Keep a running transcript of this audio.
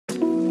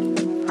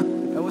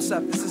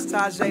what's up? This is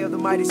TJB of the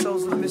Mighty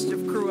Souls of the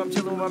Mischief crew. I'm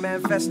chilling with my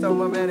man Festo,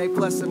 my man A+,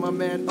 and my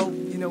man Oak.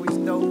 You know he's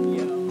dope.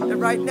 And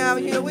right now,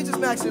 you know, we're just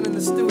maxing in the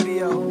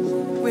studio.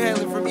 We're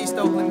hailing from East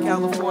Oakland,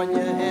 California,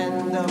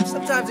 and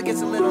sometimes it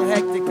gets a little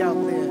hectic out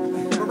there.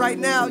 But right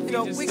now, you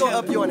know, we gonna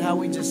up you on how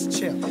we just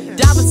chill.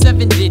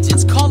 $7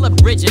 digits, call her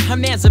Bridget, her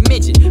man's a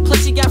midget.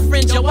 Plus she got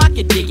fringe, yo, I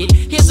could dig it.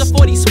 Here's a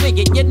 40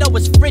 swigget, you know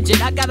it's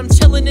frigid. I got him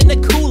chilling in the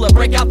cooler,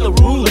 break out the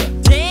ruler.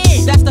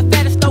 Damn, that's the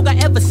fattest dog I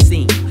ever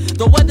seen.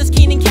 The weather's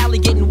keen in Cali,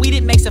 getting weed,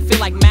 it makes it feel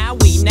like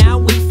Maui. Now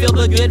we feel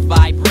the good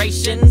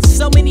vibrations.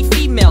 So many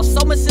females,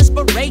 so much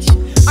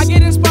inspiration. I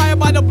get inspired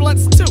by the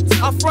blunts too,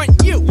 I'll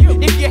front you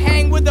if you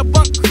hang with a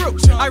bunk crew.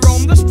 I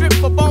roam the strip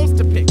for bones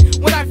to pick.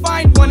 When I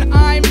find one,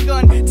 I'm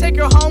gonna take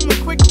her home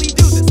and quickly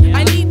do this.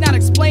 I need not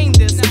explain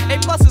this, A+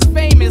 is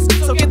famous,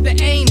 so get the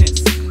anus.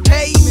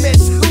 Hey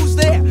miss, who's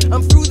there?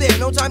 I'm through there,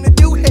 no time to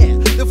do hair.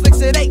 The flicks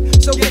it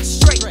ain't, so get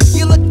straight.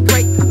 You look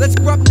great, let's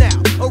grub now,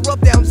 or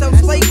rub down some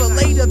flavor.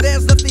 Later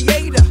there's the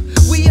theater,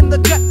 we in the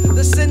cut.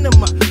 The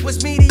cinema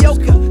was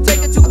mediocre.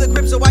 Take her to the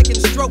crib so I can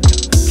stroke her.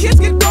 Kids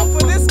get broke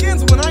for their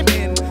skins when I'm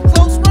in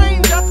close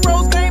range. I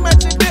throws game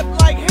at your dip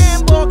like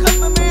handball, cause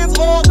the man's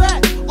all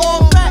that,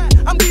 all that.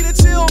 I'm Peter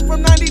Chill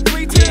from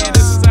 93 till. Yeah,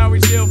 this is how we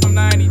chill from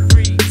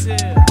 93 till.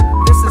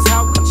 This is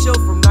how we chill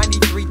from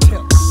 93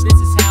 till. This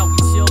is how we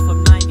chill from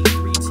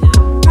 93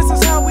 till. This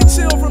is how we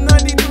chill from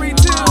 93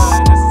 till.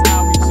 This is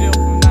how we chill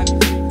from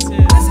 93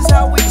 till. This is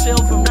how we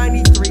chill from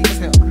 93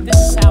 till. This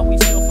is how we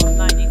chill from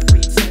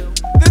 93 till.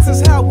 This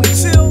is how we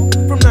chill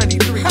from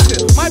 93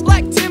 till. My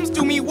black Tims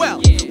do me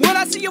well. When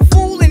I see a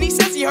fool and he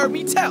says he heard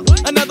me tell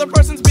another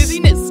person's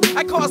busyness,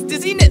 I cause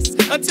dizziness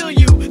until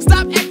you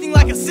stop acting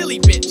like a silly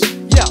bitch.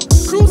 Yo,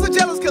 crews are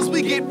jealous cause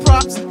we get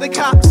props. The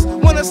cops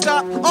wanna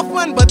stop our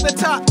fun, but the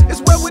top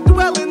is where we're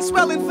dwelling,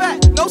 swelling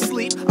fat, no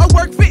sleep. Our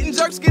work fitting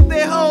jerks get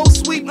their hoes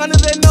sweep under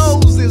their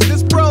noses.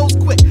 This bro's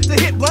quick to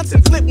hit blunts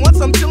and flip once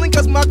I'm chilling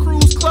cause my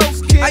crew's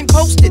close, kid. I'm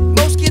posted,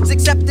 most kids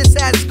accept this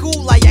as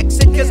cool. I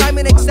exit cause I'm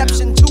an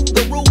exception to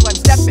the rule. I'm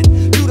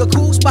stepping through the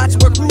cool spots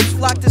where crews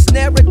flock to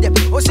snare a dip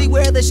or see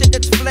where the shit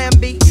that's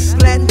flamby.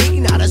 Plan B,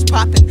 not as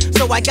poppin'.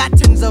 So I got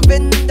tins of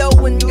endo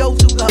and go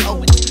to the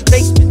Owens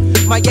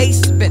basement. My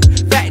ace spin,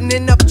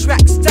 fattening up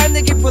tracks. Time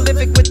to get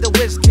prolific with the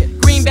whiz kid.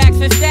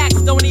 Greenbacks and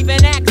stacks, don't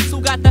even ask.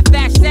 Who got the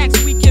fast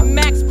stacks? We can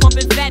max,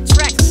 pumping fat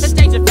tracks. Let's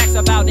change the facts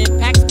about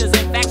impacts, cause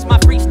in facts my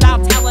freestyle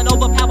talent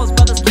overpowers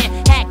brothers can't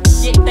hack.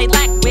 Yeah, they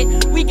lack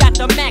wit, we got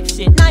the max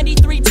shit.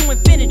 93 to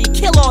infinity,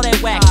 kill all that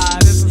wax.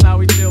 This is how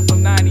we chill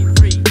from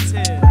 93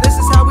 till. This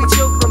is how we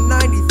chill from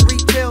 93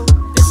 till.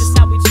 This is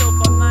how we chill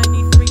from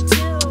 93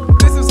 till.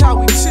 This is how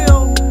we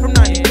chill from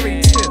 93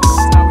 till.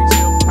 This is how we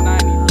chill from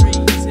 93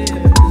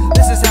 till.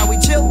 This is how we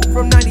chill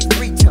from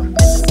 93 till.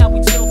 This is how we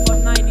chill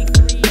from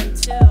 93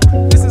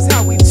 till. This is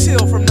how we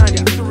chill from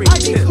 93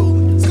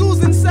 till.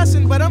 School's in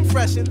session, but I'm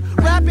freshin'.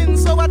 Rapping,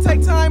 so I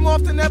take time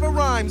off to never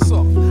rhyme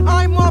soft.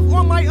 I'm off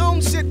on my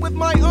own shit with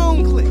my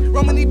own clique.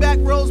 Roaming back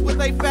rows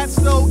with a fat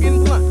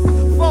slogan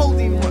blunt.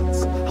 Folding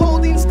runs,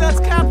 holding stunts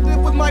captive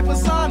with my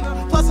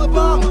persona. Plus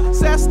Obama,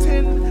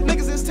 Sestin.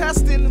 Niggas is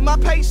testing my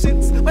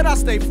patience, but I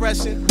stay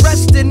freshin'.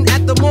 Resting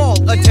at the mall,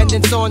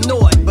 attendance on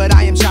Nord. But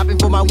I am shopping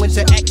for my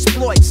winter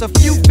exploits. A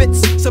few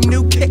fits, some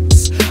new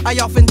kicks. I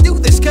often do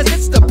this cause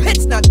it's the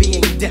pits not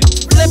being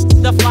dipped. Flip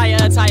the flyer,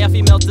 attire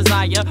female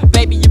desire.